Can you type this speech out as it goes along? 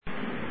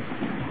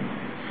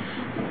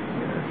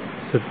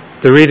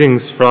The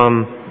readings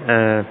from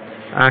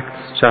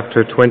Acts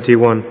chapter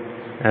 21,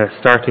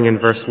 starting in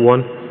verse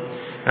 1,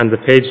 and the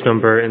page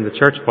number in the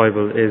Church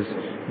Bible is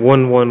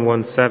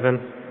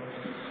 1117.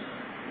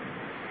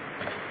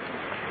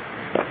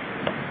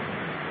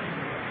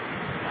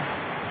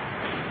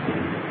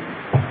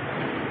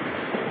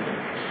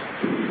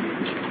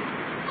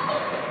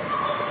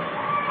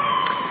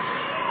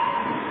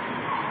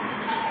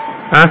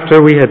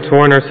 After we had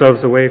torn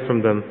ourselves away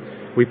from them,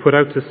 we put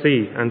out to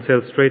sea and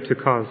sailed straight to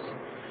Kos.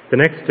 The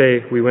next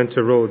day we went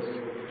to Rhodes,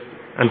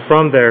 and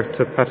from there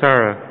to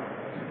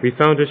Patara. We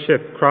found a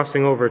ship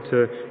crossing over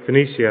to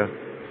Phoenicia,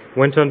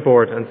 went on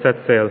board and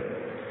set sail.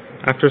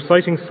 After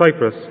sighting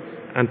Cyprus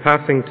and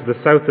passing to the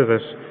south of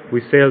it,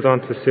 we sailed on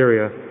to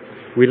Syria.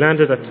 We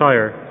landed at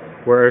Tyre,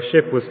 where our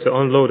ship was to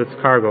unload its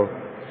cargo.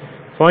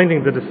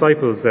 Finding the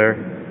disciples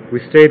there,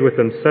 we stayed with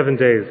them 7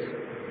 days.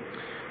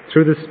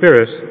 Through the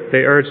Spirit,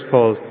 they urged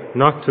Paul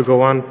not to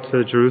go on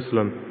to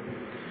Jerusalem.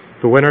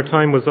 But when our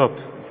time was up,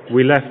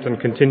 we left and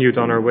continued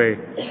on our way.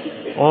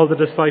 All the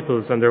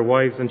disciples and their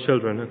wives and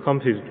children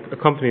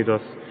accompanied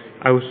us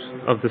out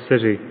of the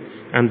city,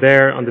 and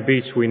there on the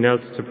beach we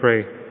knelt to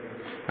pray.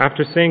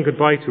 After saying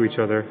goodbye to each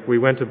other, we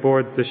went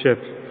aboard the ship,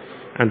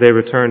 and they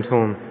returned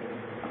home.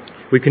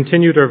 We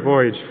continued our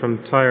voyage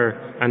from Tyre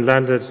and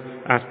landed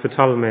at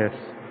Ptolemais,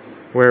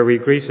 where we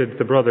greeted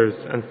the brothers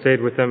and stayed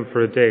with them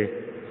for a day.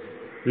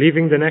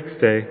 Leaving the next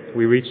day,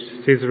 we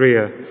reached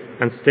Caesarea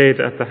and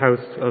stayed at the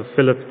house of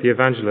Philip the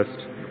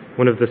evangelist,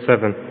 one of the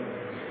 7.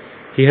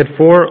 He had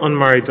 4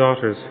 unmarried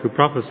daughters who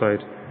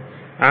prophesied.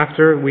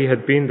 After we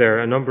had been there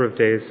a number of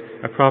days,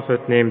 a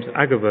prophet named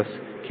Agabus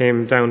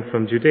came down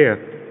from Judea.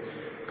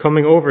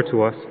 Coming over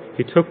to us,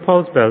 he took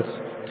Paul's belt,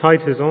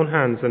 tied his own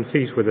hands and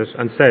feet with it,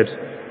 and said,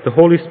 "The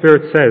Holy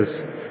Spirit says,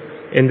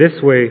 'In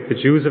this way the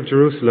Jews of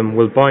Jerusalem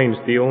will bind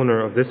the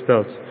owner of this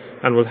belt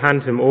and will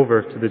hand him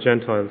over to the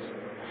Gentiles.'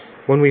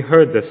 When we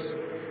heard this,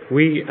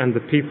 we and the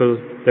people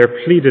there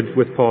pleaded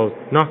with Paul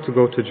not to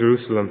go to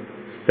Jerusalem.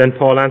 Then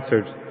Paul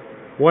answered,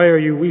 'Why are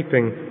you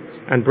weeping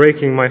and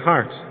breaking my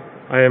heart?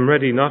 I am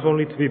ready not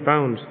only to be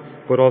bound,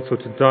 but also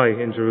to die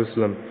in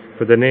Jerusalem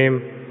for the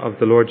name of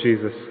the Lord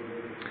Jesus.'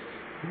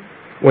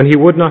 When he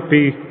would not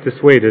be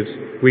dissuaded,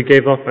 we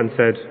gave up and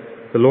said,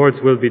 'The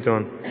Lord's will be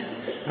done.'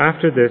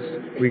 After this,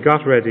 we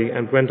got ready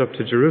and went up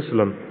to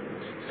Jerusalem.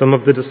 Some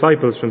of the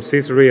disciples from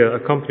Caesarea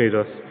accompanied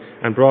us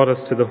and brought us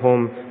to the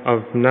home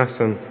of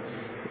Mnason,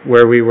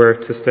 where we were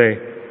to stay.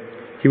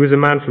 He was a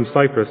man from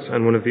Cyprus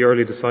and one of the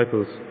early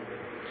disciples.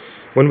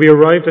 When we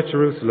arrived at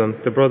Jerusalem,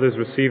 the brothers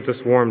received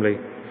us warmly.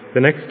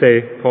 The next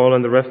day, Paul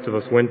and the rest of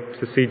us went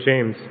to see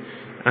James,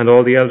 and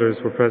all the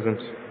elders were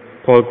present.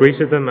 Paul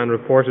greeted them and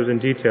reported in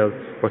detail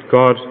what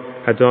God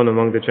had done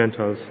among the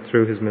Gentiles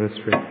through his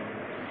ministry."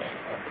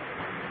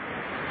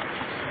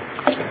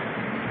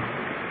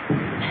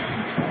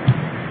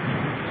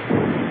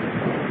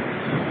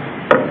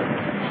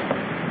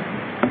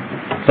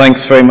 Thanks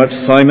very much,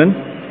 Simon.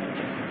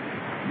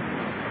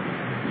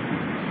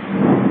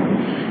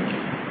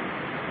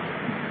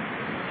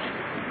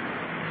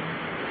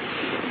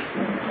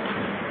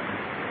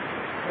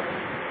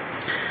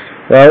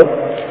 Well,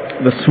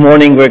 this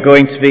morning we're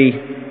going to be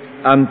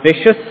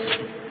ambitious,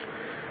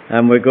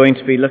 and we're going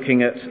to be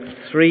looking at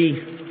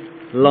 3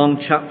 long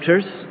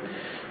chapters.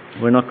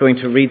 We're not going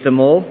to read them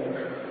all,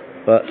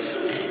 but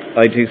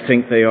I do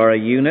think they are a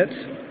unit,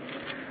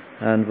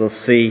 and we'll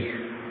see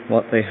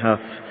what they have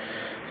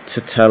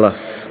to tell us.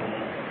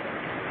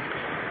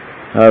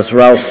 As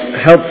Ralph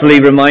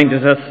helpfully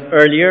reminded us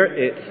earlier,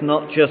 it's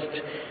not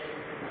just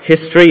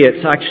history,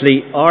 it's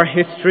actually our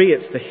history.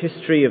 It's the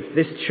history of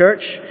this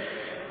church,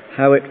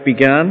 how it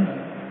began,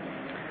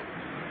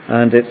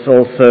 and it's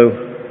also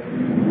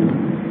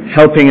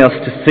helping us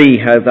to see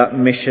how that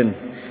mission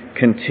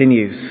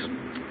continues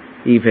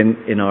even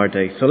in our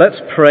day. So let's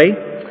pray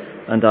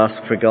and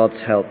ask for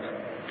God's help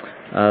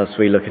as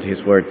we look at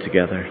his word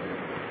together.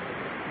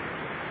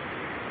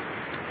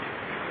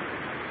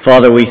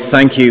 Father, we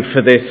thank you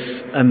for this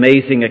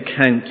amazing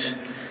account,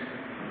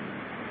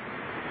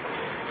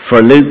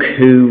 for Luke,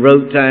 who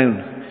wrote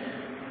down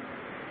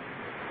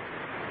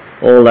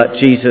all that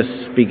Jesus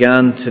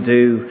began to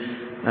do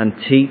and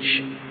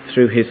teach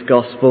through his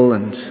gospel,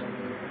 and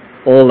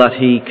all that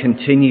he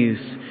continues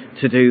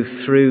to do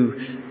through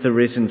the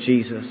risen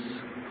Jesus.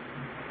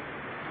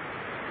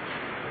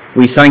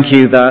 We thank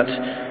you that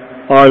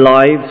our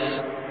lives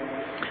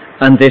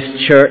and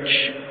this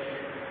church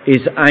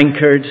is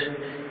anchored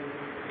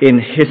in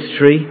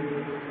history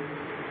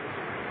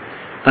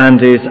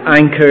and is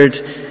anchored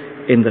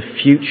in the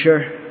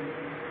future,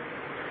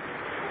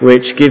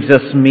 which gives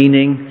us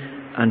meaning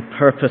and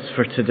purpose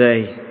for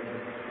today.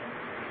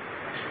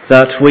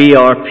 That we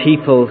are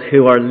people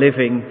who are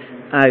living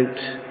out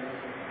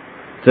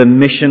the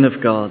mission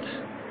of God.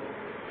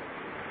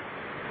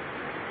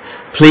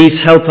 Please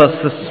help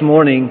us this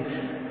morning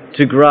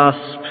to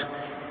grasp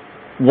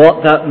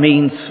what that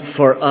means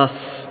for us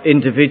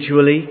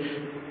individually,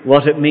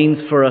 what it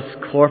means for us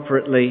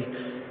corporately,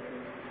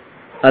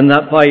 and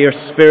that by your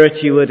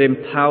Spirit you would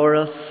empower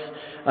us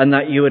and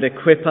that you would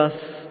equip us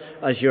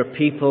as your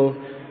people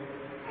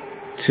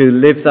to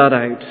live that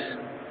out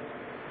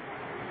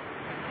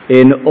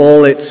in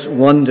all its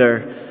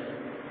wonder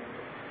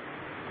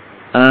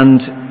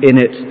and in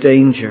its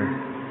danger.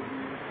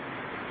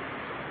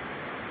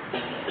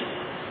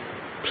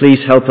 Please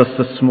help us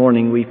this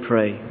morning, we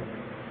pray.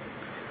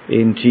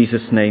 In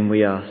Jesus' name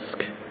we ask.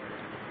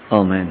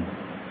 Amen.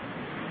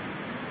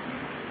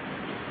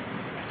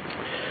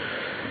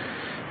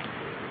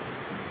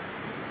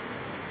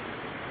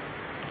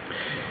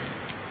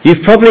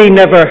 You've probably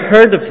never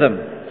heard of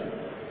them.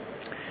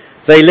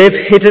 They live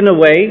hidden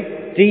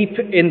away deep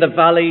in the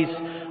valleys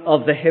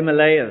of the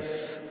Himalayas,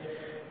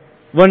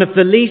 one of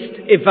the least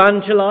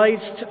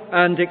evangelized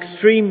and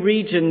extreme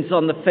regions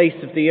on the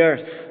face of the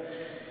earth.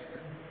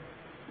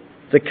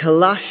 The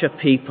Kalasha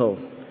people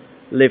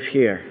live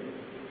here.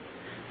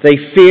 They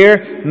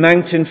fear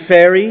mountain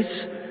fairies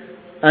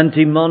and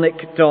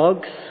demonic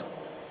dogs.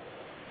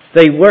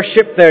 They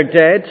worship their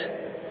dead,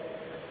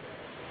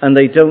 and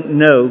they don't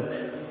know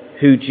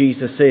who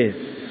Jesus is.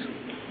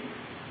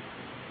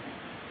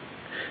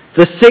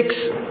 The 6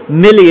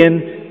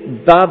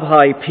 million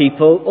Babhai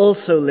people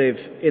also live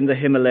in the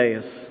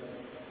Himalayas.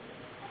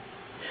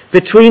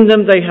 Between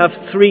them they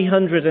have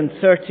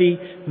 330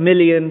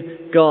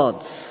 million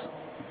gods,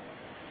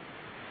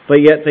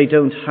 but yet they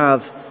don't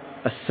have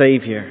a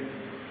saviour.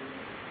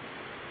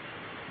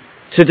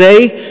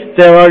 Today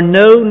there are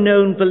no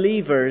known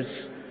believers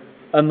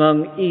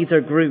among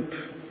either group.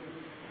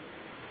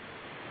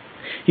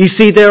 You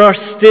see, there are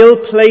still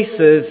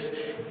places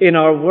in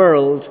our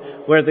world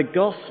where the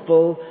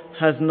gospel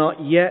has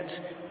not yet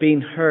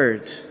been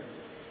heard.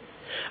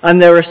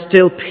 And there are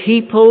still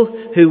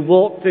people who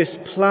walk this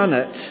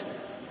planet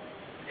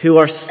who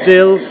are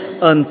still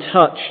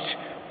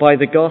untouched by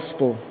the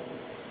gospel.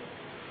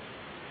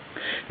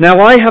 Now,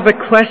 I have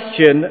a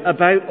question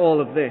about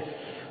all of this.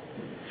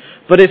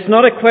 But it's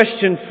not a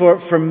question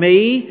for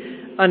me,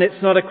 and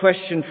it's not a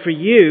question for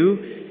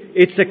you.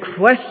 It's a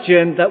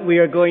question that we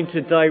are going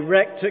to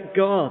direct at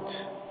God.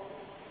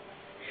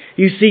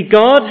 You see,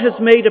 God has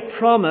made a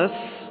promise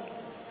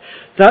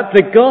that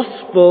the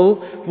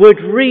gospel would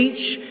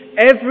reach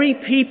every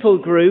people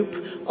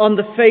group on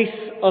the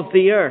face of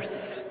the earth.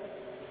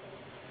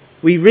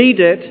 We read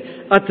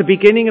it at the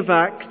beginning of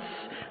Acts,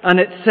 and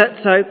it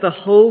sets out the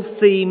whole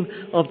theme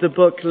of the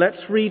book.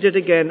 Let's read it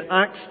again.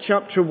 Acts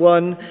chapter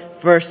 1,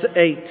 verse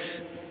 8.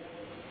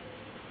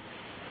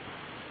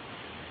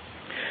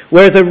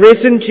 Where the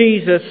risen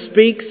Jesus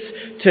speaks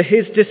to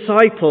his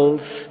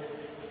disciples,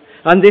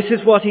 and this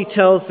is what he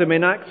tells them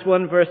in Acts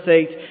 1 verse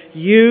 8,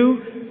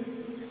 you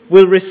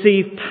will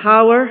receive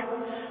power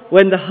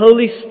when the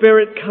Holy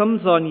Spirit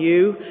comes on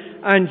you,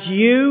 and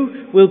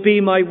you will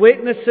be my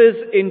witnesses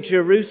in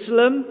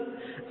Jerusalem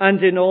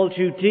and in all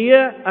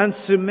Judea and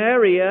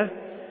Samaria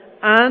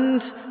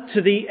and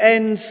to the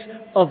ends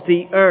of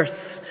the earth.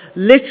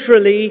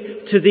 Literally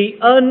to the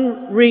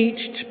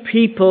unreached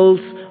peoples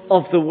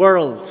of the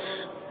world.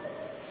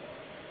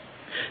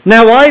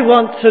 Now I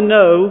want to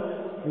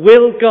know,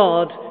 will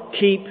God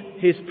keep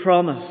his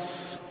promise?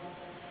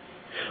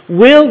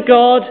 Will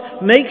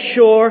God make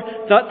sure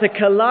that the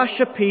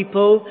Kalasha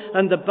people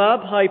and the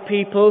Babhai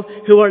people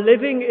who are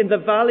living in the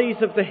valleys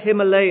of the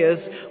Himalayas,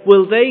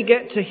 will they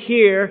get to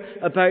hear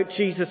about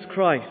Jesus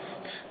Christ?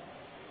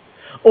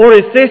 Or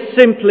is this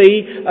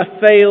simply a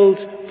failed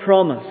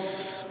promise?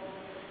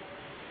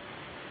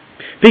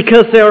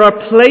 Because there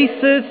are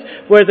places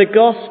where the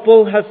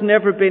gospel has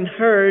never been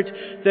heard.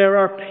 There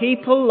are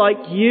people like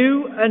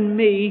you and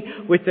me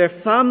with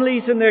their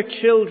families and their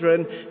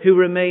children who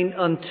remain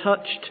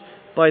untouched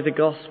by the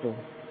gospel.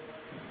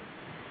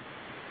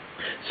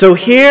 So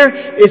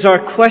here is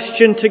our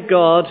question to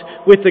God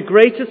with the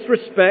greatest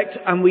respect,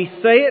 and we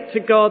say it to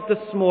God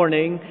this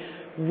morning: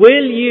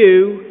 will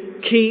you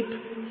keep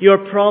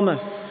your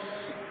promise?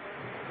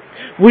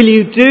 Will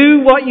you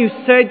do what you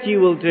said you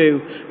will do?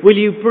 Will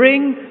you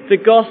bring the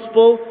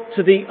gospel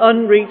to the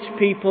unreached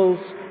peoples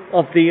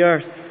of the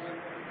earth?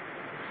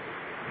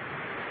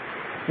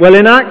 Well,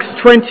 in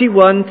Acts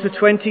 21 to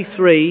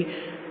 23,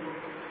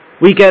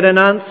 we get an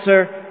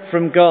answer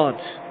from God.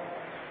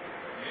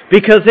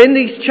 Because in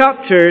these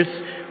chapters,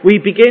 we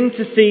begin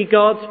to see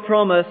God's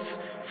promise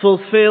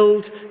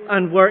fulfilled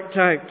and worked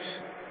out.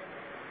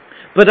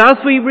 But as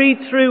we read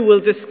through,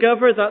 we'll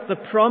discover that the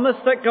promise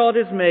that God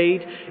has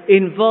made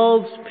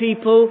involves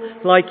people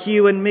like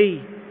you and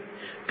me.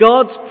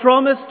 God's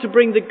promise to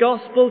bring the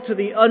gospel to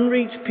the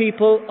unreached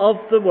people of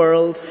the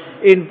world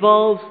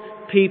involves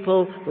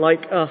people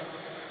like us.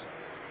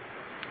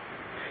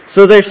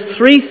 So there's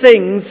 3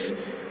 things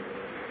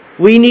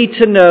we need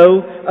to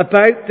know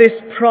about this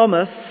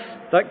promise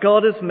that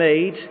God has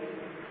made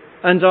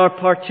and our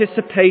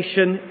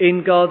participation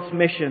in God's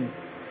mission.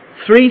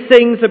 3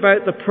 things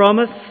about the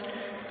promise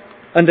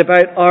and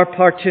about our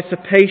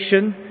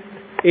participation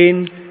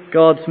in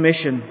God's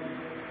mission.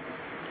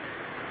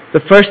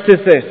 The first is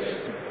this: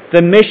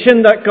 the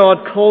mission that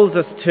God calls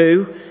us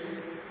to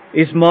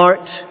is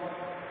marked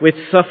with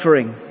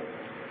suffering.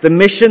 The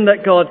mission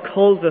that God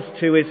calls us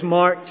to is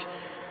marked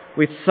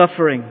with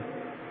suffering.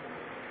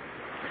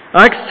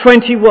 Acts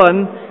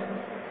 21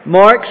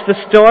 marks the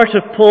start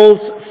of Paul's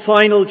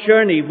final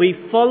journey.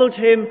 We've followed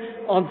him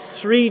on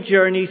 3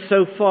 journeys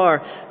so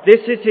far.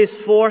 This is his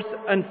 4th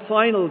and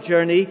final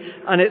journey,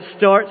 and it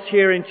starts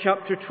here in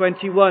chapter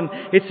 21.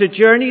 It's a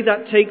journey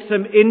that takes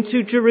him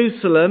into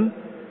Jerusalem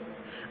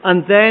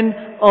and then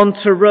on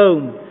to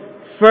Rome,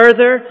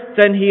 further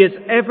than he has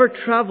ever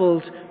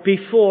travelled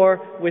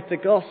before with the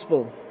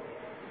gospel.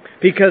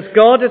 Because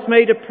God has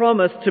made a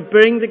promise to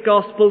bring the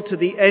gospel to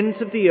the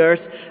ends of the earth,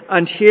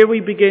 and here we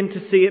begin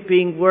to see it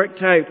being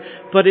worked out.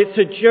 But it's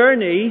a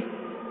journey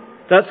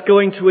that's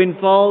going to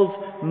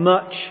involve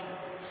much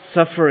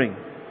suffering.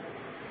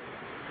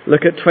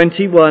 Look at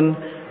 21,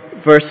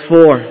 verse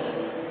 4.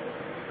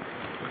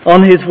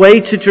 On his way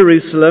to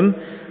Jerusalem,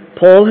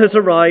 Paul has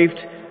arrived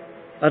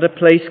at a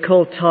place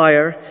called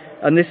Tyre,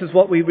 and this is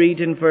what we read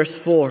in verse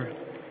 4.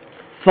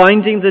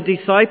 Finding the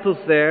disciples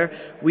there,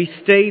 we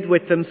stayed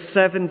with them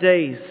 7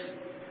 days.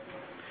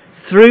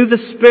 Through the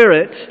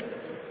Spirit,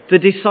 the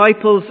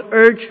disciples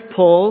urged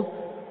Paul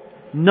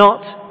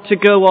not to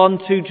go on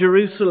to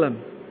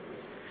Jerusalem.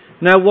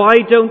 Now, why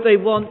don't they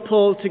want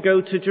Paul to go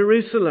to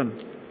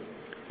Jerusalem?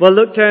 Well,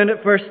 look down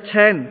at verse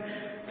 10.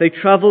 They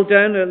travel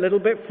down a little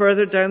bit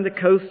further down the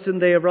coast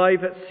and they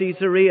arrive at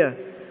Caesarea.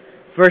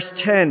 Verse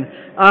 10,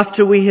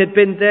 after we had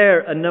been there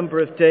a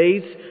number of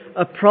days,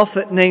 a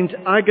prophet named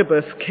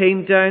Agabus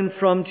came down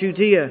from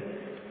Judea.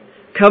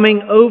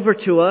 Coming over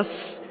to us,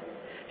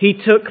 he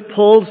took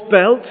Paul's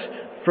belt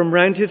from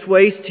round his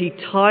waist, he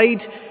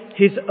tied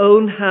his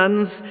own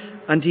hands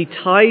and he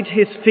tied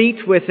his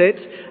feet with it,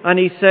 and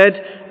he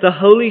said, the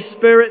Holy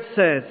Spirit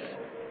says,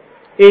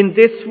 in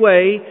this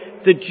way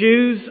the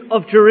Jews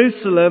of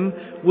Jerusalem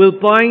will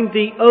bind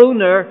the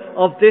owner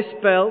of this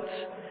belt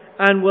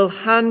and will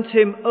hand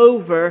him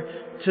over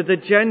to the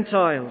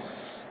Gentiles.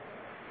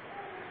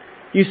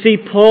 You see,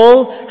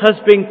 Paul has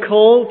been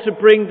called to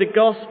bring the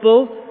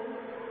gospel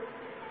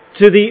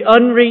to the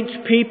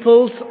unreached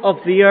peoples of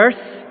the earth,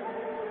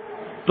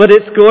 but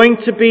it's going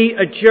to be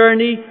a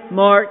journey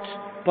marked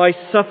by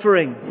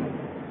suffering.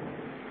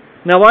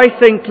 Now, I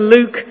think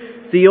Luke,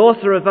 the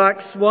author of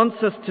Acts, wants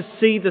us to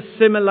see the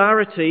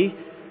similarity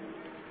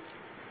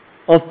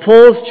of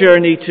Paul's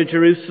journey to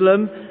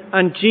Jerusalem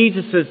and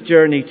Jesus'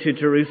 journey to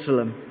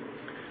Jerusalem.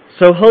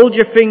 So hold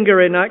your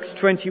finger in Acts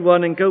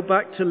 21 and go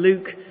back to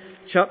Luke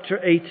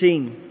chapter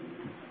 18.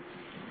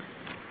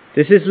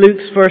 This is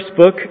Luke's first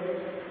book,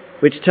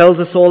 which tells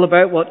us all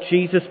about what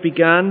Jesus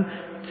began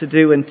to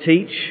do and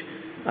teach.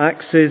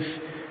 Acts is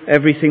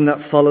everything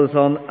that follows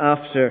on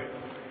after.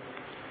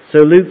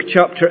 So Luke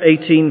chapter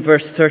 18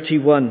 verse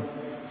 31.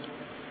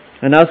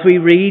 And as we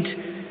read,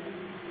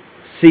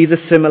 see the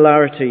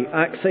similarity.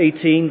 Acts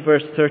 18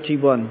 verse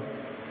 31.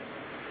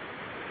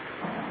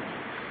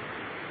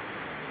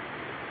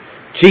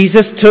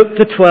 Jesus took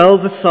the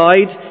 12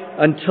 aside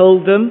and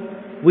told them,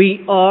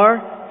 we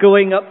are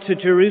going up to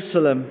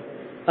Jerusalem,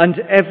 and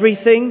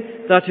everything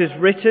that is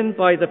written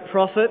by the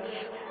prophets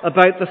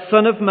about the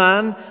Son of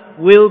Man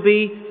will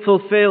be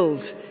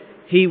fulfilled.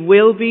 He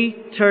will be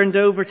turned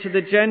over to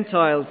the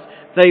Gentiles.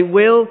 They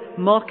will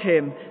mock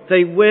him.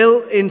 They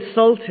will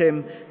insult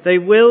him. They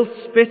will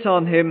spit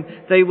on him.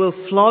 They will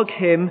flog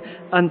him,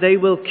 and they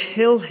will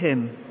kill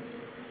him.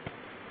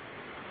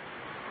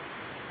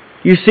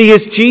 You see, as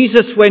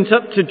Jesus went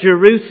up to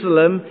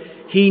Jerusalem,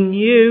 he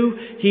knew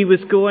he was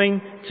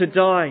going to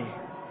die,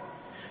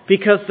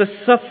 because the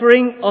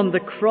suffering on the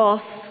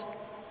cross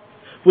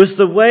was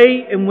the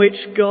way in which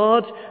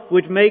God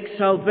would make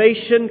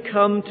salvation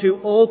come to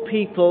all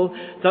people,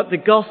 that the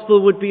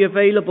gospel would be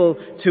available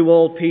to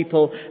all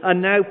people.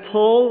 And now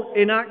Paul,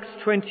 in Acts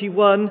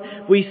 21,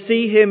 we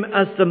see him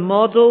as the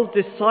model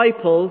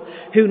disciple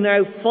who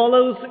now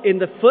follows in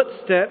the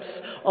footsteps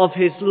of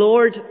his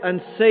Lord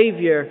and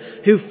Saviour,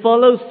 who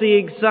follows the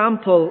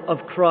example of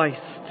Christ.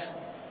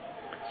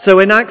 So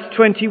in Acts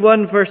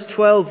 21 verse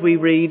 12 we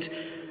read,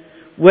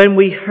 when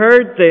we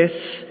heard this,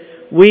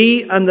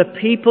 we and the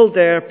people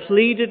there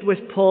pleaded with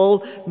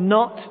Paul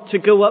not to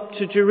go up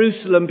to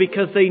Jerusalem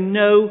because they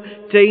know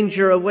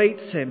danger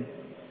awaits him.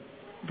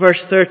 Verse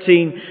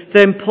 13,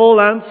 then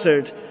Paul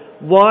answered,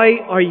 why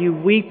are you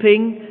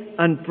weeping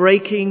and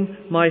breaking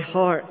my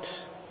heart?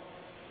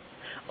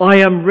 I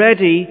am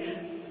ready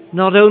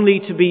not only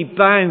to be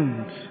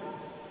bound,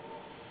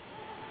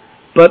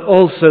 but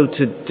also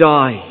to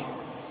die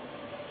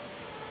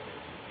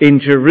in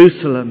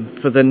Jerusalem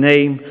for the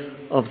name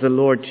of the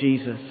Lord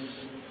Jesus.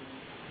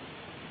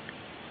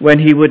 When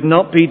he would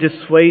not be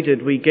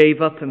dissuaded, we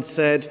gave up and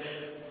said,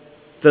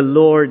 the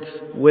Lord's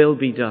will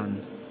be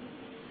done.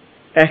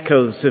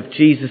 Echoes of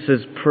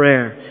Jesus'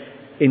 prayer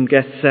in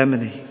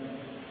Gethsemane.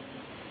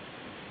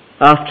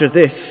 After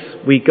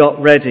this, we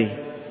got ready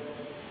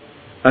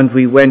and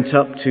we went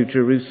up to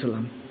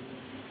Jerusalem.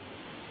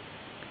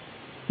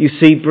 You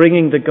see,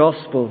 bringing the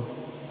gospel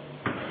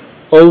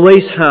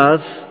always has,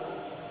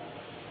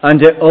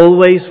 and it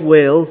always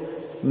will,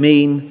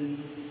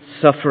 mean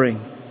suffering.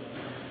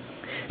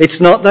 It's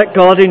not that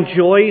God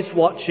enjoys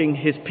watching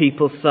his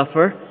people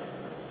suffer.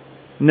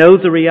 No,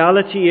 the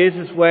reality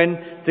is when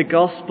the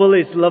gospel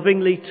is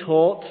lovingly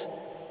taught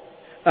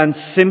and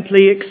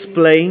simply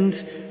explained,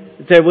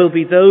 there will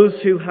be those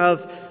who have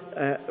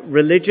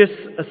religious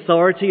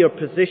authority or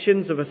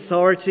positions of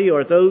authority,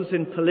 or those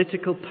in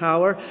political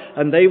power,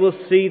 and they will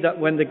see that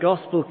when the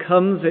gospel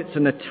comes, it's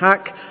an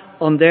attack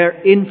on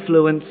their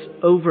influence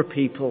over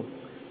people.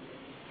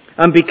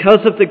 And because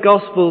of the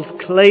gospel's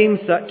claims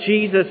that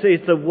Jesus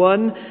is the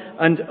one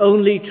and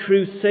only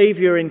true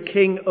Saviour and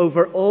King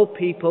over all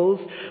peoples,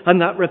 and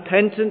that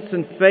repentance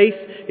and faith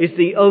is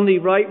the only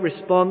right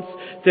response,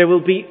 there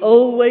will be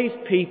always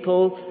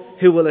people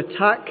who will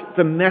attack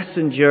the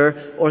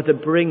messenger or the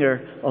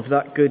bringer of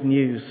that good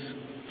news.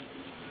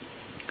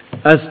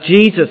 As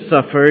Jesus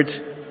suffered,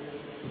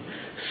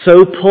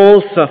 so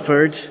Paul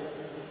suffered,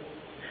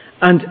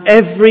 and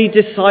every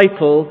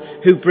disciple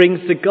who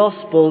brings the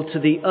gospel to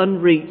the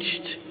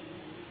unreached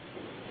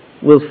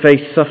will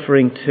face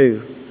suffering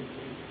too.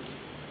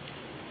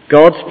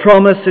 God's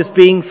promise is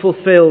being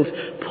fulfilled.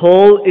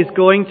 Paul is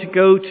going to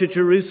go to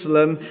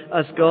Jerusalem,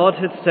 as God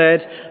had said,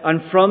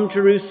 and from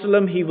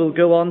Jerusalem he will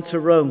go on to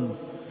Rome.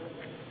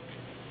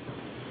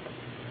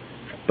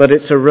 But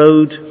it's a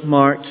road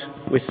marked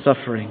with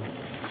suffering.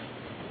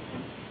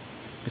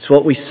 It's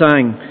what we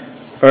sang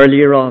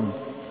earlier on.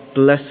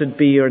 Blessed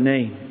be your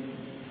name,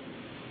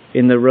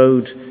 in the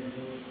road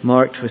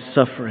marked with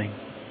suffering.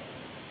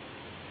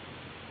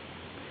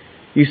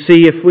 You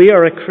see, if we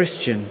are a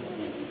Christian,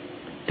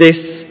 this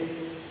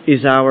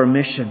is our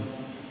mission.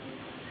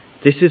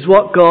 This is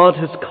what God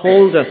has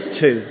called us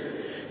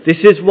to. This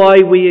is why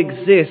we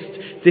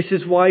exist. This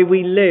is why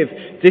we live.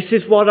 This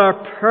is what our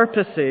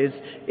purpose is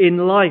in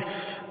life.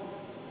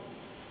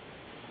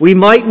 We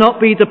might not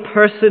be the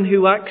person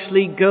who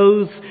actually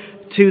goes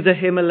to the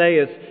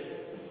Himalayas.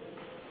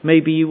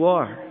 Maybe you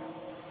are.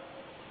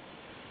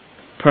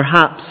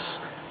 Perhaps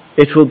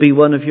it will be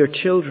one of your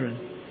children.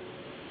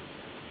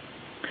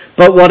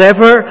 But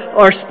whatever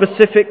our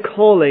specific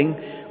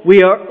calling,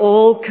 we are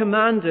all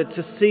commanded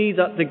to see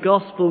that the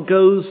gospel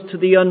goes to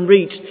the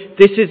unreached.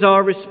 This is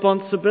our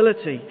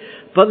responsibility.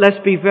 But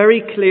let's be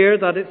very clear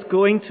that it's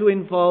going to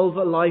involve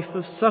a life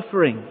of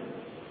suffering.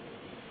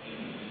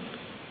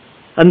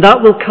 And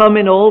that will come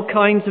in all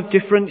kinds of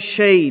different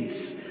shades.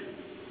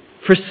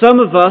 For some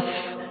of us,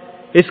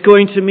 it's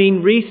going to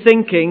mean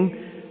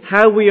rethinking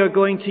how we are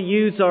going to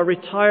use our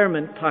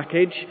retirement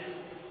package,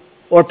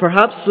 or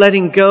perhaps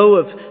letting go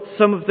of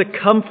some of the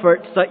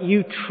comforts that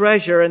you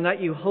treasure and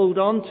that you hold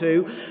on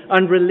to,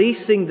 and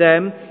releasing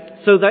them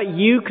so that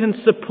you can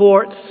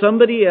support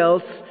somebody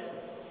else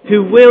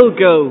who will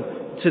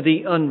go to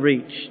the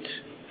unreached.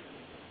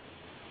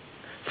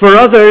 For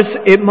others,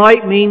 it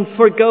might mean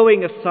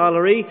foregoing a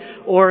salary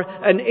or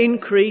an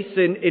increase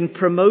in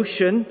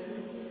promotion,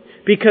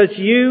 because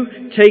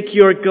you take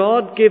your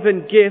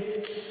God-given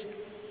gifts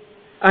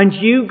and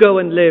you go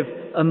and live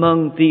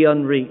among the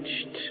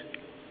unreached.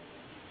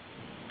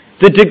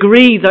 The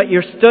degree that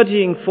you're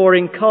studying for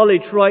in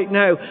college right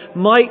now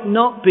might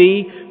not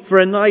be for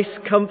a nice,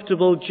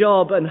 comfortable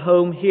job and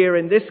home here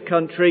in this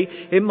country.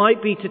 It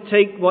might be to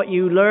take what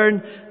you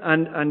learn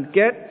and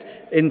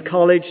get in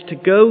college to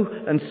go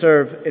and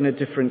serve in a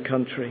different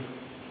country.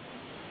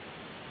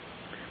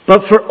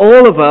 But for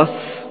all of us,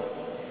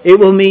 it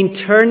will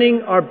mean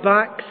turning our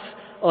backs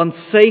on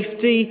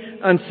safety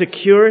and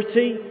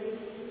security,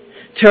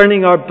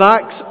 turning our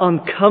backs on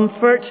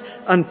comfort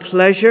and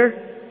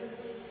pleasure,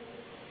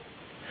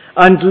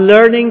 and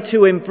learning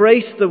to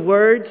embrace the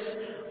words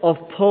of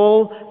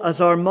Paul as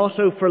our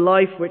motto for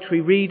life, which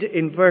we read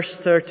in verse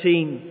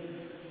 13.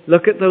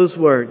 Look at those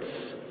words.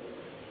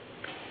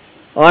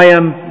 I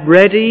am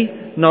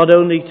ready not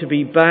only to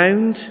be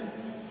bound,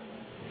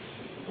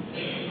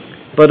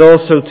 but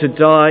also to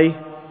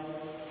die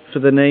for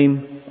the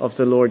name of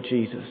the Lord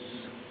Jesus.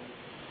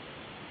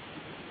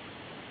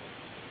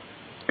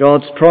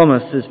 God's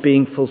promise is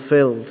being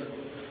fulfilled.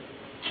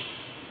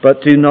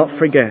 But do not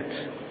forget,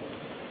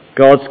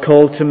 God's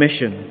call to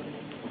mission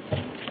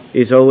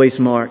is always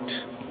marked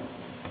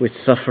with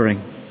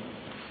suffering.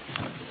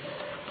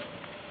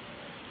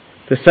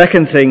 The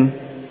second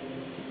thing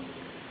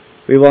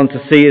we want to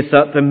see is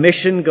that the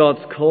mission God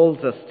calls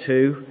us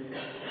to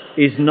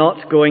is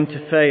not going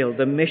to fail.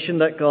 The mission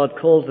that God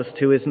calls us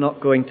to is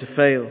not going to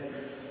fail.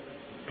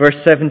 Verse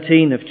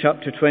 17 of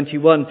chapter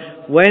 21.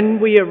 When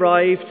we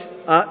arrived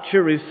at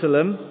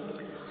Jerusalem,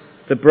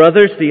 the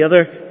brothers, the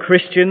other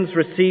Christians,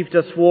 received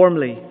us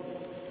warmly.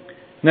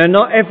 Now,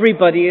 not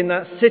everybody in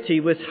that city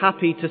was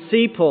happy to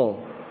see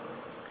Paul.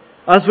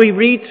 As we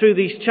read through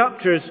these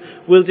chapters,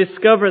 we'll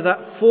discover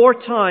that 4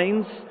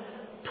 times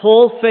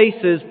Paul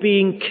faces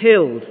being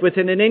killed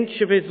within an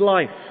inch of his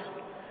life.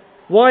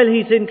 While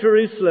he's in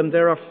Jerusalem,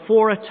 there are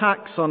 4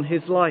 attacks on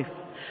his life.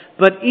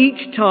 But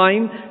each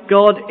time,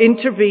 God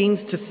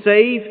intervenes to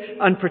save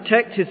and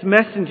protect his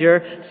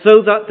messenger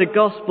so that the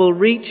gospel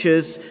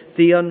reaches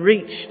the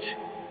unreached.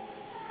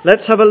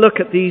 Let's have a look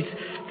at these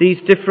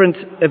different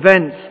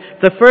events.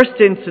 The first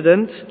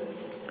incident,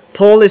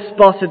 Paul is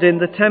spotted in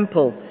the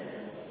temple.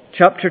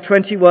 Chapter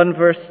 21,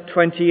 verse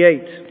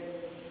 28.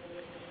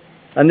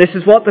 And this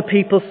is what the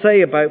people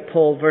say about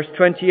Paul, verse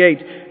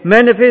 28.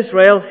 Men of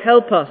Israel,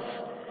 help us.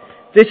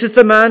 This is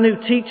the man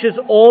who teaches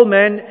all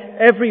men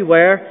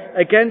everywhere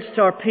against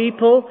our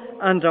people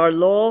and our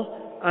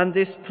law and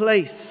this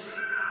place.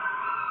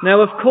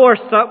 Now, of course,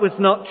 that was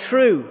not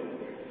true.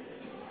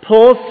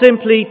 Paul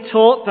simply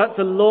taught that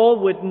the law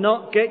would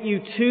not get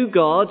you to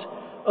God,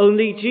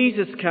 only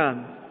Jesus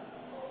can.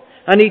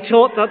 And he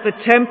taught that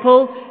the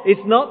temple is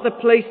not the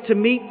place to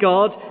meet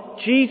God,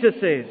 Jesus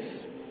is.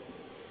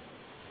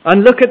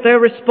 And look at their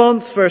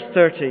response, verse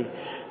 30.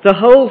 The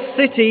whole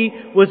city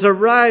was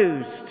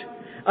aroused,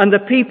 and the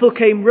people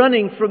came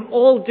running from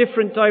all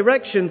different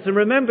directions. And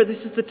remember,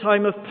 this is the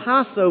time of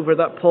Passover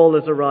that Paul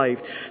has arrived.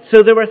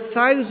 So there were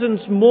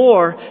thousands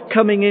more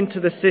coming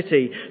into the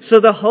city. So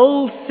the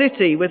whole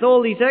city, with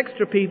all these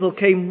extra people,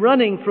 came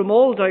running from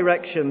all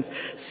directions.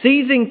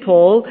 Seizing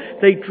Paul,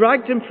 they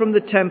dragged him from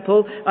the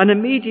temple, and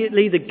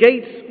immediately the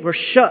gates were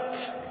shut.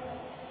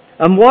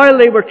 And while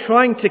they were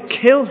trying to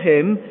kill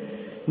him,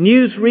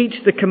 news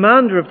reached the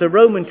commander of the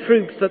Roman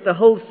troops that the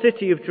whole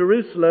city of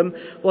Jerusalem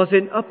was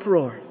in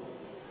uproar.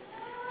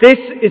 This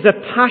is a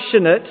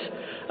passionate,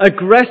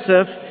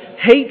 aggressive,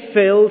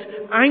 hate-filled,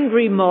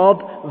 angry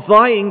mob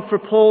vying for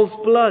Paul's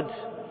blood.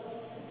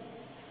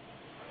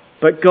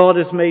 But God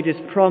has made his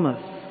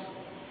promise.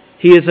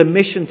 He has a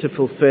mission to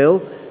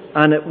fulfill,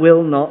 and it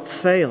will not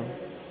fail.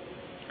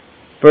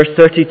 Verse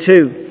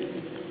 32.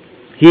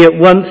 He at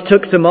once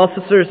took some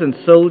officers and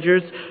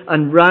soldiers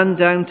and ran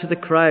down to the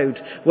crowd.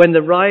 When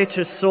the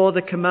rioters saw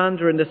the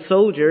commander and the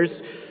soldiers,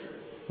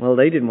 well,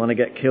 they didn't want to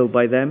get killed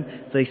by them.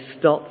 They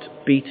stopped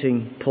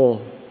beating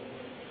Paul.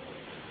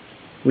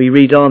 We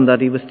read on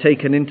that he was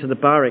taken into the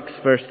barracks,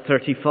 verse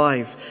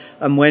 35.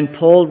 And when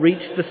Paul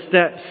reached the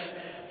steps,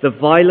 the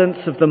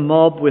violence of the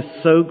mob was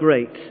so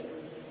great,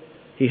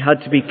 he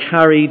had to be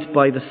carried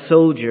by the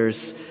soldiers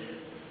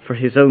for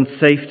his own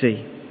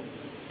safety.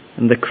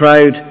 And the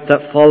crowd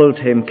that followed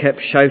him kept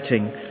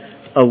shouting,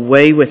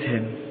 "Away with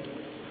him."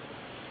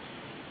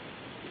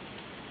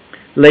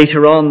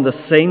 Later on, the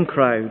same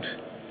crowd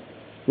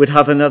would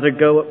have another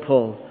go at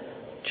Paul.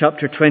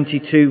 Chapter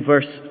 22,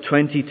 verse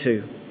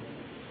 22.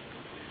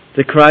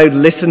 The crowd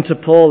listened to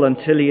Paul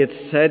until he had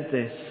said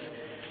this.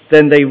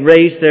 Then they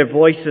raised their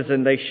voices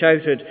and they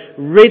shouted,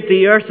 "Rid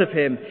the earth of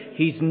him.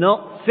 He's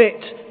not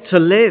fit to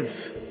live."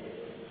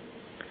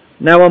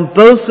 Now, on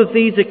both of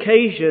these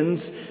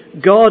occasions,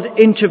 God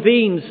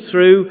intervenes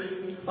through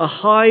a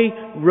high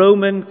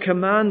Roman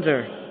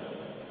commander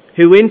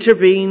who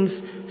intervenes,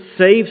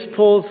 saves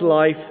Paul's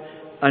life,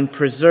 and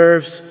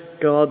preserves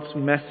God's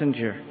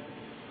messenger.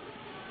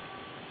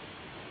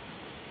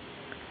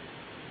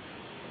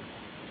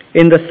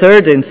 In the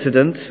third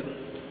incident,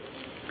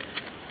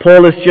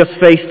 Paul has just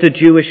faced a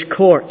Jewish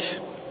court,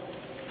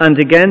 and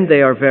again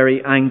they are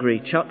very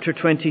angry. Chapter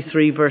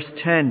 23, verse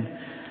 10.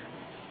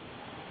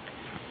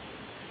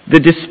 The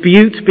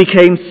dispute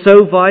became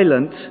so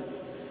violent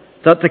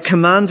that the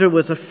commander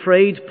was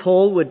afraid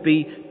Paul would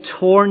be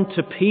torn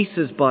to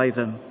pieces by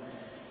them.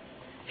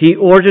 He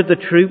ordered the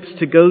troops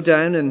to go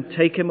down and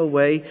take him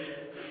away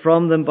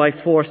from them by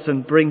force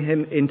and bring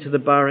him into the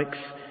barracks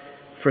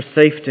for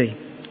safety.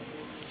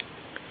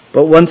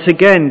 But once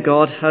again,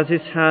 God has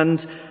his hand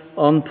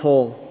on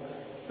Paul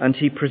and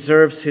he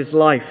preserves his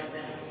life.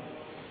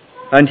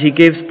 And he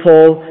gives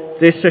Paul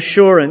this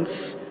assurance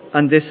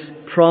and this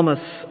promise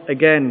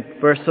again.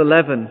 Verse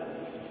 11.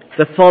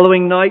 The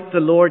following night the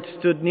Lord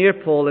stood near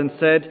Paul and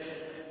said,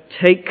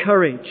 "Take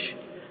courage.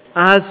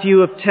 As you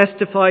have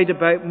testified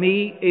about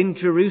me in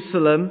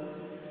Jerusalem,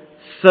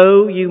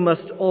 so you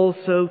must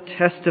also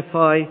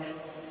testify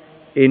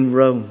in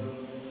Rome."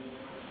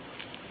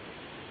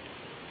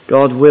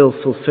 God will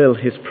fulfill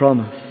his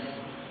promise.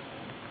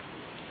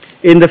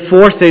 In the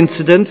fourth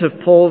incident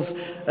of Paul's,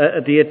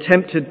 the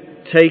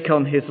attempted take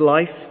on his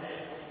life,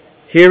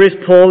 here is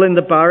Paul in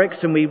the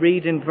barracks, and we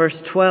read in verse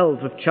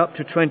 12 of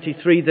chapter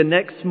 23, "The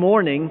next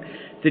morning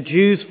the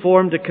Jews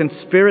formed a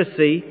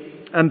conspiracy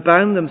and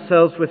bound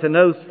themselves with an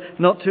oath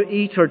not to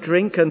eat or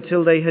drink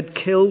until they had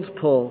killed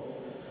Paul.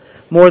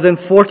 More than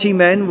 40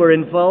 men were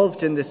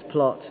involved in this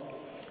plot.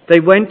 They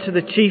went to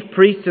the chief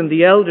priests and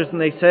the elders and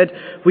they said,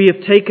 'We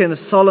have taken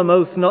a solemn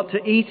oath not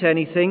to eat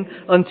anything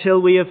until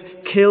we have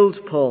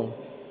killed Paul.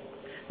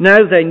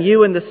 Now then,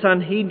 you and the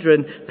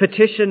Sanhedrin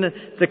petition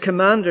the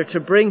commander to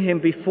bring him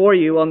before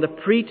you on the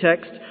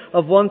pretext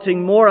of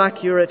wanting more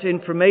accurate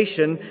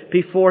information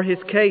before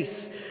his case.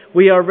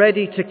 We are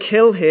ready to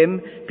kill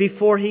him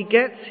before he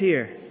gets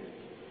here.'"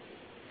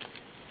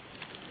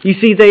 You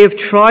see, they have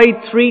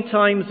tried 3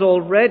 times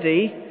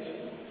already,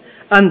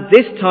 and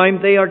this time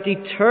they are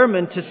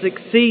determined to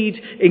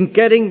succeed in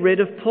getting rid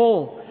of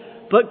Paul.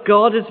 But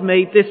God has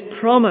made this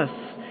promise.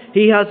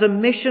 He has a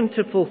mission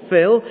to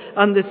fulfill,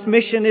 and this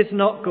mission is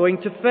not going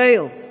to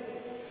fail.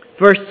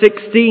 Verse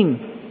 16.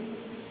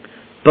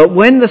 "But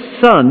when the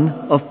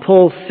son of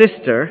Paul's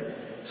sister,"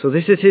 so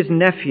this is his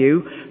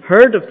nephew,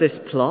 "heard of this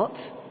plot,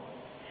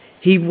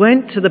 he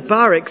went to the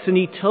barracks and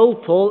he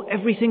told Paul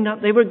everything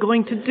that they were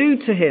going to do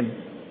to him.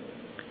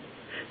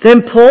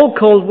 Then Paul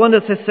called one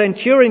of the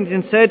centurions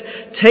and said,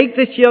 "Take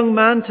this young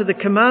man to the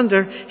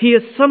commander. He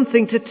has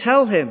something to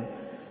tell him."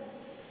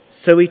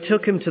 So he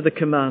took him to the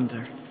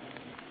commander.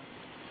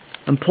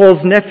 And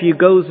Paul's nephew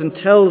goes and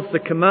tells the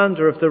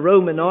commander of the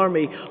Roman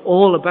army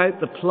all about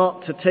the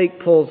plot to take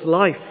Paul's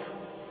life.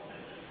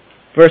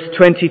 Verse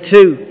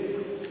 22,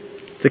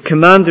 the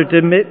commander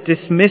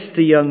dismissed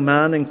the young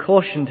man and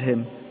cautioned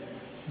him,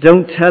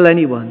 "Don't tell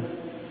anyone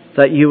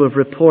that you have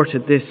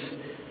reported this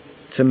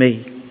to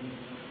me."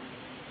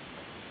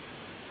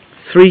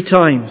 3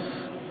 times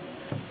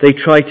they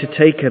tried to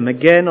take him.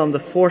 Again, on the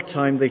 4th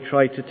time they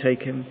tried to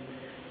take him.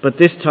 But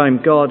this time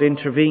God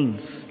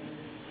intervenes,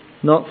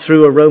 not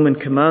through a Roman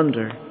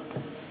commander,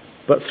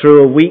 but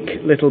through a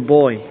weak little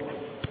boy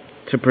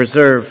to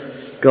preserve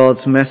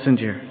God's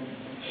messenger.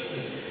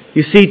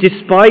 You see,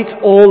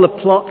 despite all the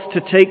plots to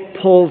take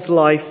Paul's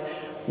life,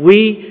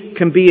 we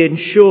can be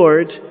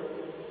ensured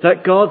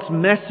that God's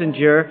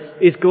messenger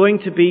is going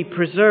to be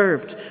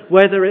preserved,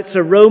 whether it's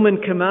a Roman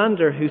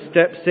commander who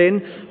steps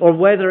in or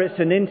whether it's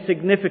an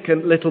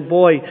insignificant little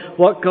boy.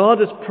 What God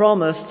has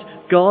promised,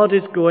 God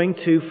is going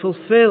to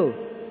fulfill.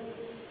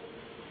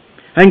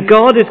 And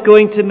God is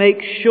going to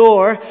make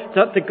sure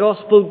that the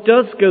gospel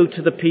does go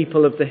to the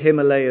people of the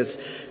Himalayas,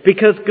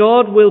 because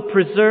God will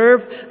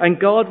preserve and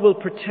God will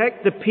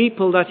protect the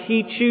people that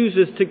He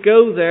chooses to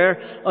go there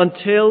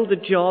until the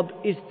job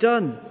is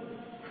done.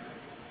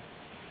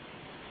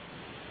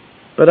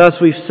 But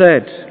as we've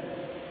said,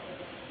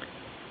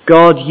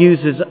 God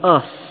uses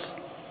us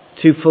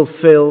to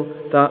fulfill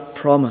that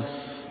promise.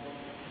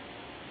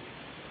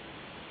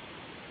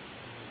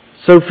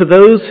 So for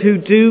those who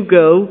do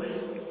go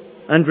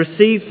and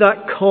receive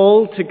that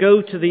call to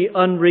go to the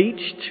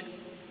unreached,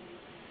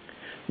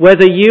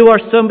 whether you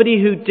are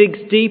somebody who digs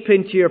deep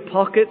into your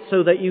pocket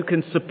so that you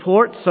can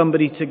support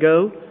somebody to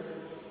go,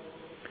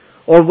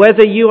 or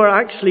whether you are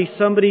actually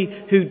somebody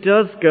who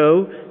does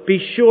go, be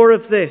sure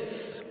of this: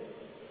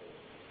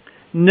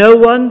 no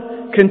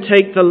one can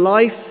take the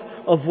life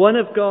of one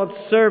of God's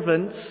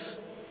servants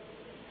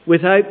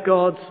without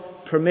God's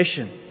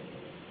permission.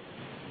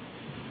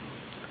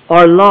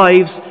 Our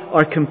lives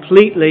are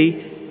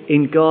completely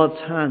in God's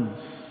hands.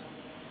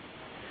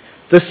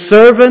 The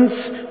servants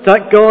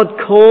that God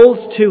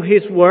calls to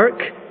His work,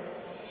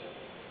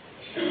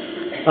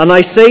 and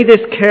I say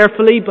this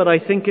carefully, but I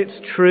think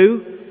it's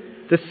true,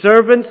 the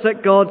servants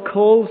that God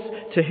calls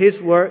to His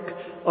work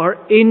are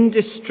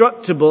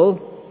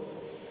indestructible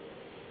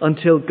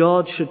until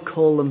God should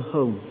call them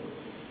home.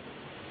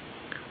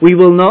 We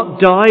will not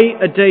die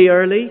a day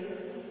early.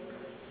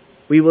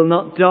 We will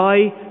not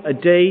die a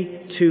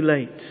day too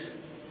late.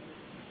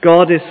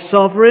 God is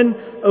sovereign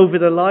over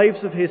the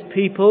lives of His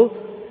people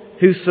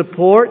who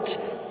support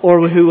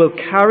or who will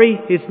carry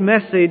His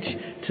message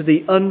to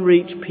the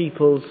unreached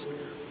peoples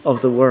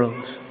of the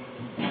world.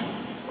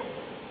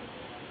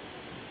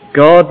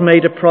 God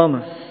made a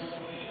promise.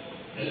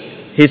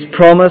 His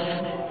promise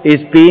is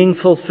being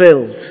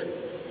fulfilled.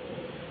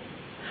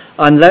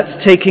 And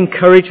let's take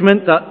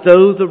encouragement that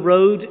though the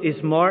road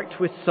is marked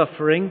with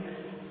suffering,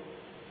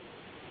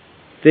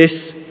 this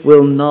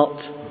will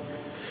not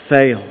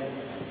fail.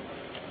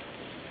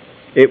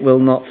 It will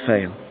not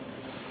fail.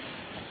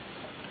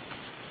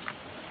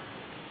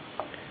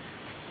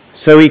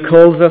 So He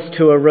calls us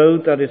to a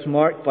road that is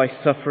marked by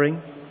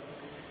suffering.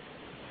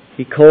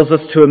 He calls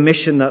us to a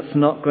mission that's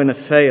not going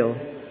to fail.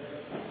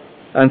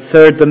 And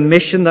third, the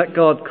mission that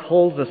God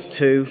calls us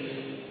to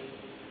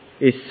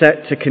is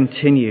set to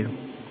continue.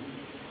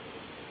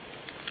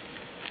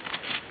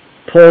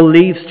 Paul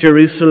leaves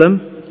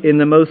Jerusalem in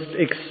the most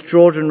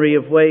extraordinary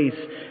of ways.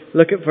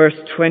 Look at verse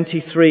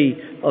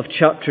 23 of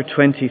chapter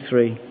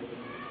 23.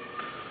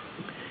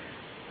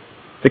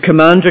 The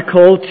commander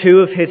called 2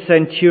 of his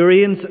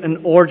centurions and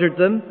ordered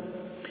them,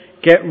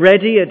 "Get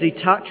ready a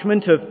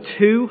detachment of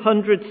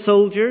 200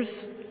 soldiers,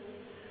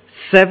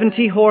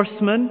 70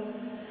 horsemen,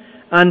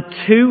 and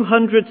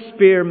 200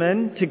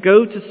 spearmen to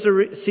go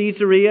to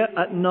Caesarea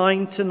at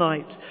 9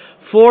 tonight.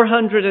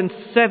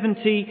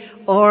 470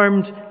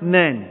 armed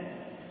men."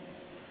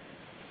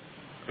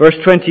 Verse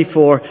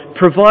 24,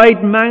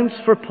 "Provide mounts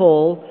for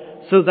Paul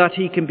so that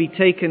he can be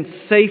taken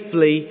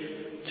safely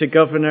to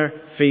Governor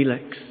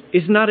Felix."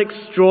 Isn't that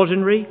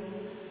extraordinary?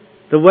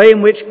 The way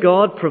in which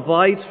God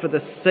provides for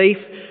the safe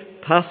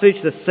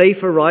passage, the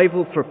safe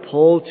arrival for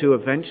Paul to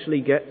eventually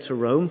get to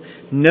Rome.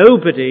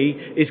 Nobody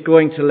is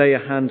going to lay a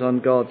hand on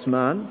God's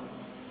man.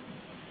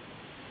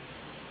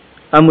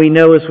 And we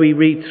know as we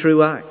read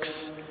through Acts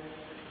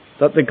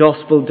that the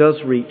gospel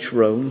does reach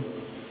Rome.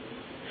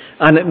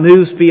 And it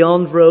moves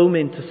beyond Rome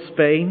into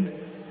Spain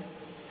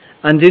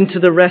and into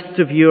the rest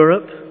of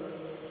Europe.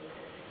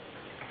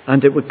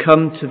 And it would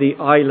come to the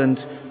island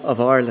of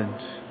Ireland.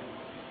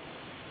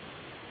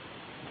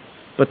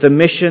 But the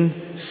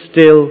mission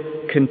still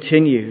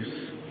continues,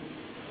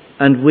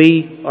 and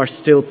we are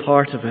still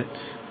part of it.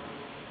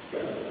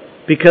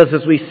 Because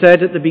as we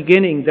said at the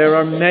beginning, there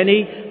are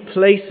many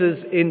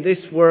places in this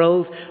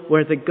world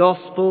where the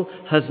gospel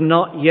has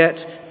not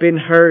yet been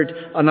heard.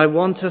 And I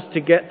want us to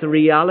get the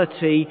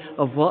reality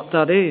of what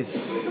that is.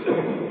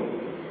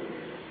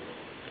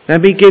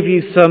 Let me give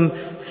you some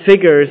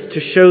figures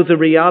to show the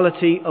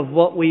reality of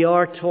what we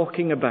are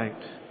talking about.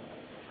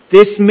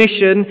 This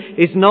mission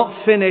is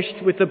not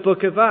finished with the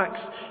book of Acts.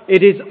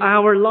 It is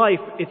our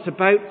life. It's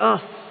about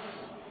us.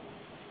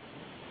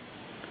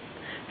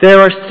 There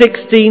are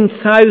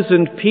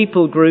 16,000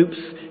 people groups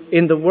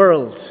in the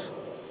world.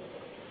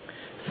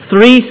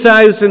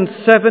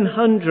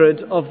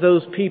 3,700 of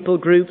those people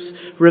groups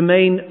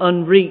remain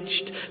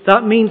unreached.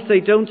 That means they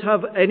don't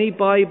have any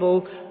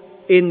Bible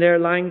in their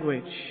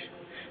language.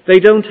 They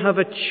don't have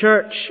a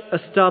church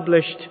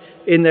established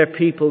in their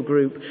people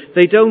group.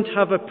 They don't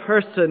have a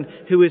person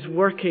who is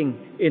working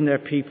in their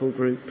people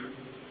group.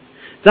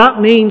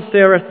 That means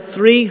there are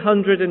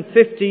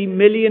 350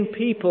 million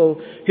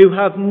people who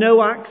have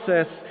no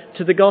access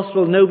to the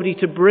gospel. Nobody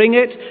to bring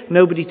it,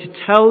 nobody to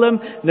tell them,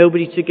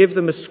 nobody to give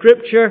them a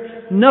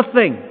scripture,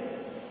 nothing.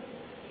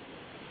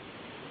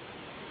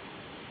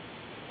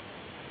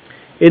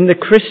 In the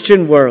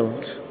Christian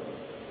world,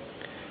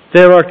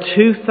 there are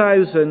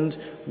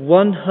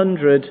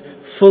 2,100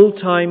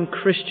 full-time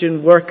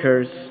Christian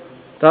workers,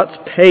 that's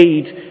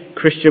paid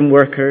Christian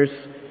workers,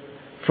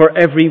 for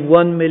every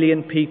 1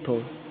 million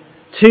people.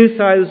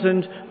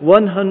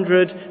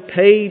 2,100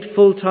 paid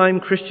full-time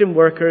Christian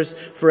workers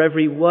for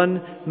every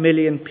 1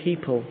 million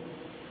people.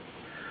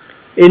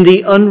 In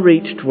the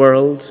unreached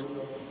world,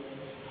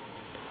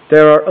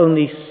 there are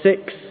only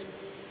 6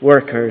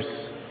 workers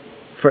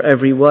for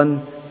every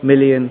 1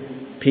 million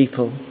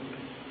people.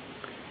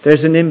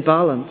 There's an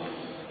imbalance.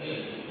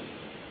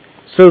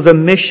 So the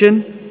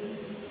mission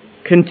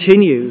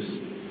continues.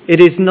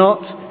 It is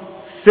not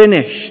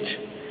finished.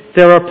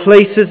 There are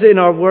places in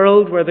our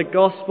world where the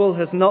gospel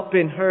has not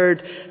been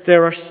heard.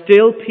 There are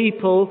still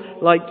people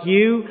like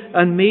you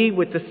and me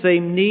with the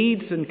same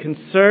needs and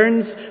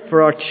concerns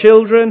for our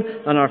children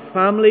and our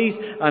families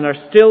and are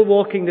still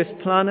walking this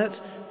planet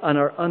and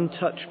are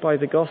untouched by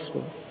the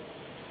gospel.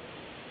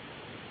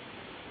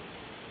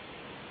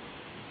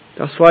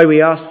 That's why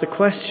we ask the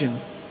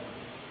question,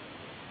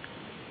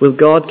 will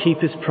God keep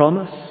His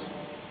promise?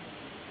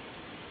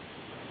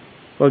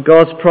 Well,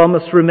 God's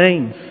promise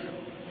remains.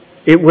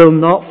 It will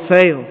not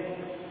fail.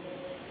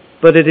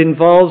 But it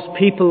involves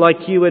people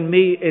like you and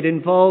me. It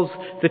involves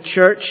the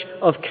Church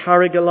of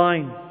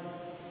Carrigaline.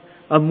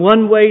 And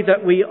one way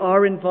that we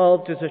are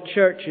involved as a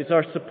church is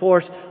our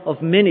support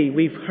of Minnie.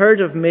 We've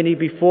heard of Minnie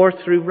before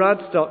through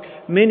Radstock.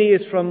 Minnie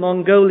is from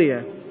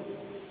Mongolia.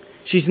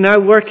 She's now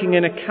working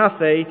in a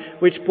cafe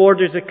which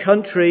borders a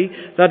country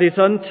that is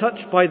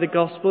untouched by the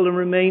gospel and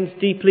remains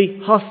deeply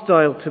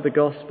hostile to the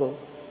gospel.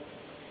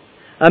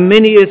 And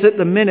Minnie is at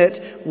the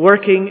minute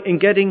working in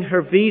getting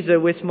her visa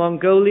with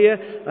Mongolia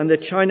and the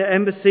China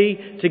embassy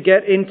to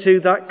get into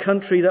that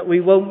country that we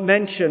won't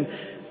mention.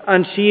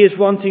 And she is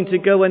wanting to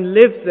go and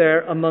live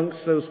there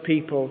amongst those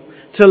people,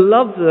 to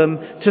love them,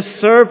 to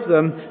serve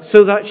them,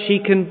 so that she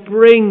can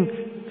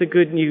bring the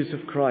good news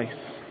of Christ.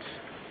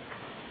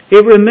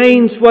 It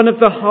remains one of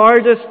the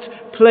hardest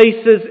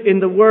places in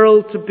the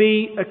world to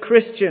be a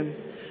Christian.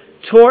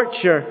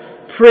 Torture,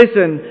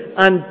 prison,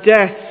 and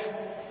death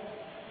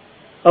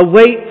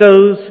await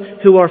those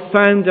who are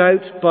found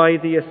out by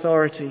the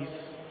authorities.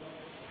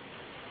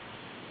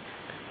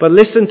 But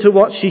listen to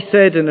what she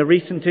said in a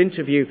recent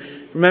interview.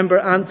 Remember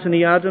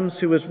Anthony Adams,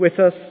 who was with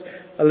us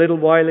a little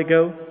while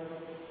ago?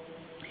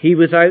 He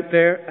was out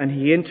there and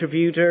he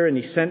interviewed her, and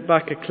he sent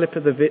back a clip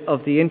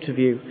of the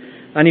interview.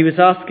 And he was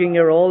asking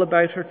her all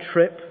about her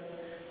trip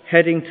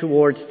heading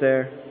towards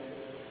there.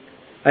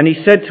 And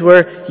he said to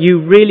her, "You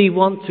really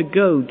want to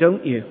go,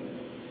 don't you?"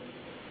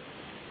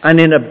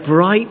 And in a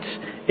bright,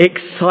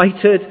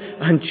 excited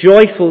and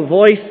joyful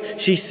voice,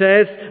 she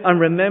says, "And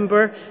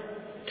remember,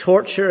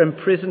 torture and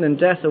prison and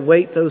death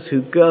await those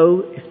who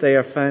go if they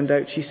are found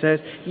out." She says,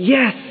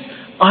 "Yes,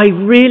 I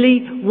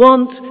really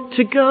want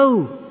to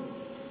go."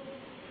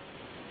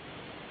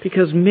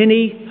 Because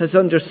Minnie has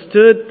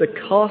understood the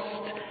cost,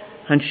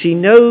 and she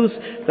knows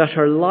that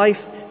her life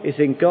is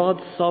in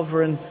God's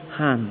sovereign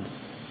hands.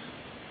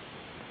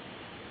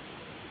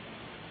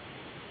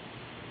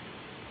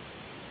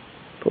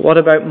 But what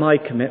about my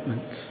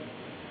commitment?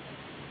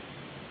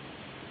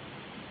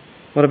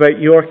 What about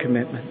your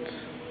commitment?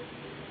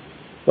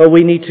 Well,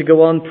 we need to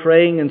go on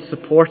praying and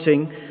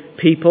supporting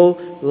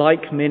people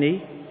like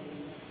Minnie.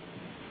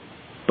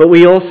 But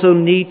we also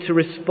need to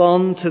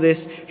respond to this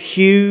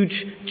huge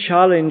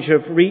challenge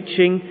of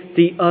reaching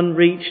the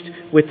unreached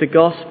with the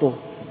gospel.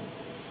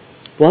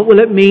 What will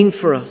it mean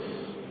for us?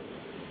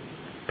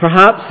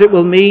 Perhaps it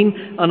will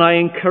mean, and I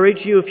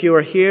encourage you, if you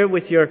are here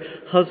with your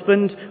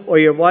husband or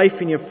your wife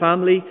and your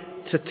family,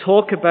 to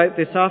talk about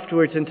this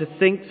afterwards and to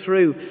think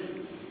through.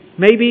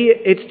 Maybe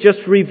it's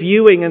just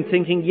reviewing and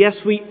thinking, yes,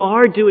 we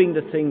are doing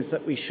the things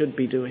that we should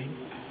be doing.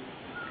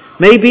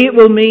 Maybe it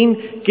will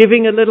mean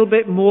giving a little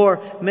bit more.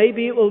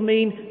 Maybe it will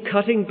mean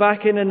cutting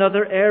back in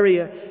another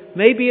area.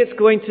 Maybe it's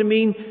going to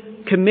mean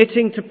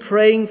committing to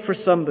praying for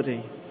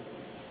somebody.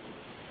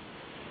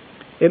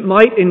 It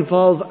might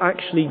involve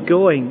actually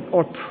going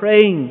or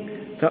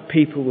praying that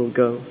people will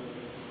go.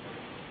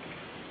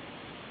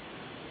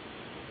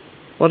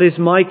 What is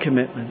my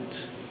commitment?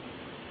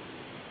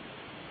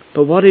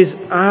 But what is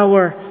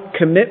our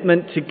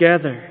commitment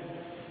together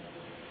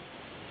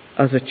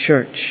as a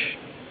church?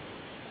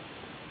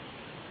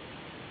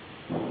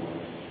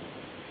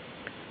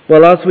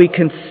 Well, as we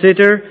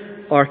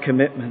consider our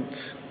commitment,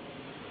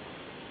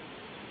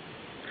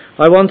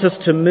 I want us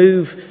to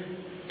move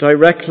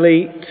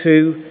directly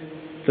to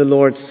the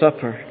Lord's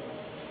Supper.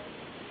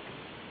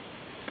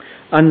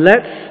 And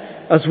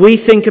as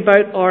we think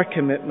about our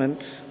commitment,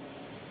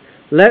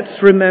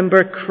 let's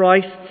remember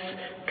Christ's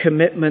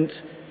commitment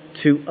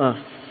to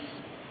us.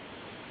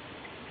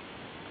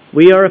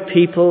 We are a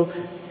people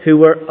who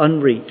were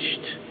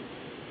unreached,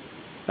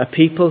 a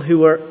people who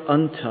were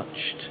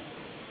untouched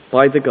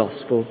by the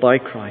gospel, by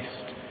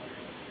Christ.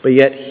 But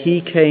yet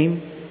He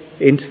came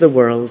into the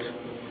world,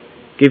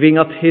 giving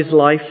up His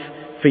life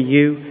for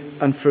you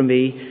and for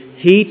me.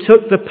 He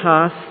took the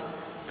path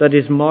that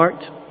is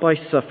marked by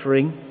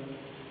suffering.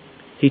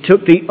 He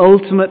took the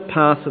ultimate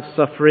path of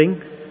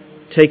suffering,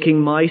 taking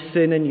my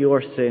sin and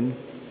your sin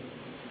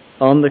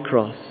on the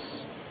cross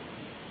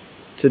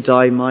to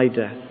die my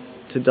death,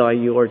 to die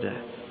your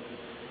death,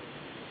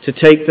 to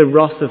take the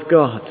wrath of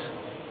God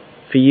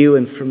for you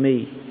and for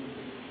me,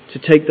 to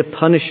take the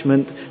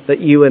punishment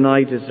that you and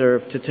I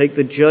deserve, to take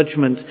the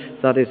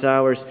judgment that is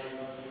ours.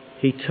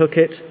 He took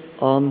it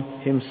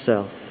on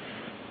Himself.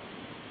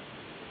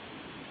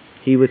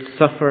 He would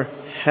suffer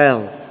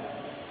hell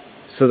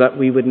so that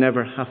we would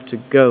never have to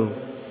go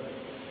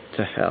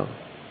to hell.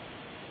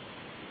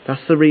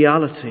 That's the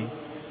reality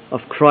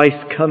of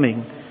Christ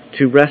coming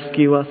to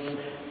rescue us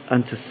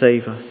and to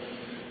save us.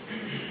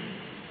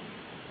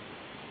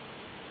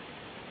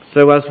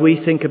 So as we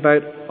think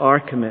about our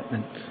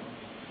commitment,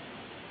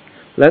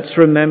 let's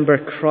remember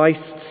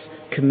Christ's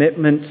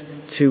commitment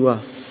to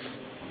us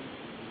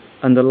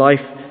and the life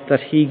that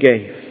He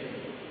gave.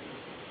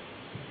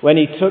 When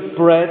He took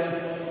bread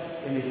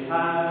in His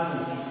hand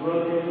and He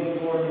broke it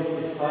before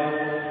His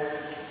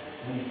disciples,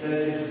 and He said,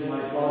 "This is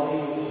my body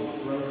which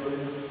is broken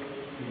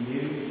for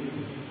you,"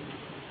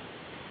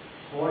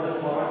 poured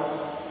apart,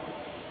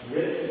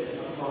 ripped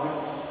apart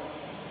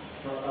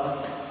for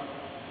us,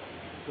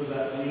 so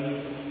that we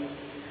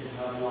could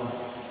have life.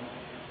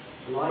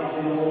 Life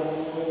in all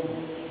its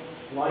fullness,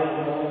 life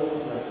in all its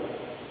breadth.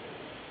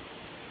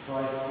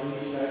 Christ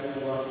reached out to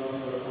us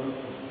when we were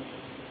untouched,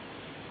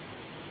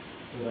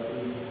 so that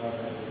we could have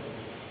everything.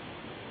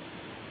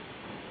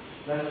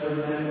 Let's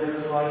remember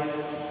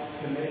Christ's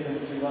commitment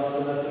to us,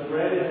 and as the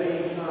bread is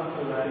being passed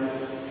around,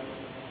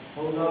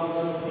 hold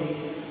on to